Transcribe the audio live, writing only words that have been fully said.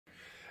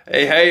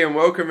Hey, and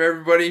welcome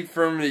everybody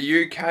from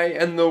the UK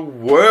and the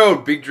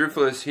world. Big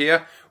Drithulus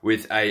here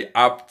with a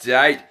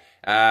update.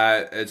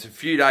 It's a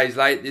few days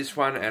late, this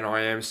one, and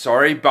I am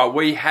sorry, but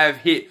we have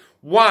hit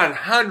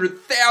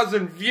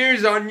 100,000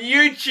 views on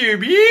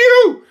YouTube.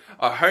 Ew!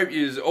 I hope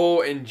you're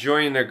all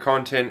enjoying the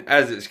content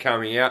as it's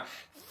coming out.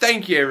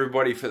 Thank you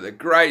everybody for the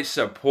great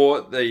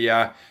support,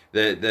 the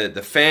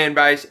fan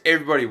base,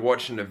 everybody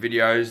watching the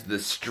videos, the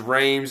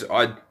streams.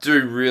 I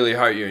do really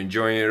hope you're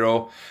enjoying it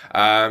all.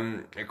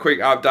 A quick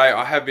update,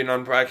 I have been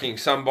unpacking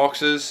some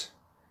boxes.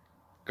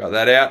 Got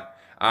that out.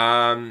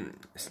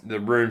 The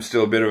room's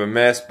still a bit of a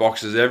mess,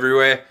 boxes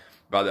everywhere,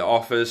 but the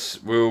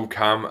office will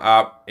come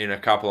up in a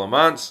couple of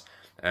months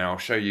and I'll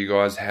show you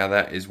guys how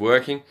that is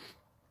working.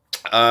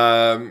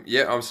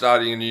 Yeah, I'm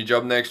starting a new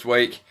job next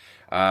week.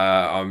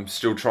 I'm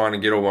still trying to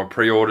get all my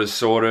pre-orders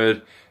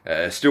sorted.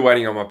 Still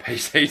waiting on my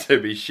PC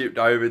to be shipped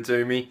over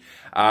to me.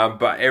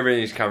 But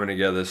everything's coming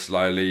together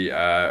slowly.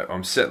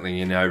 I'm settling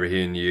in over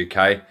here in the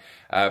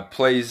UK.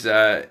 Please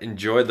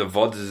enjoy the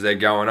VODs as they're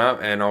going up,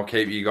 and I'll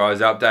keep you guys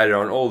updated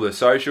on all the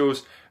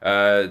socials.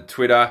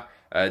 Twitter,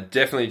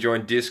 definitely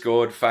join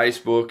Discord,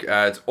 Facebook.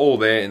 It's all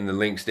there in the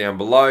links down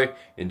below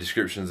in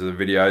descriptions of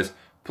the videos.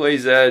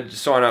 Please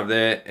sign up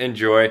there,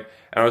 enjoy.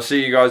 And I'll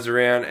see you guys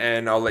around,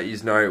 and I'll let you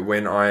know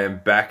when I am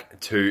back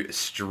to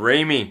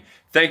streaming.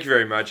 Thank you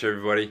very much,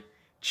 everybody.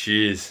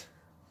 Cheers.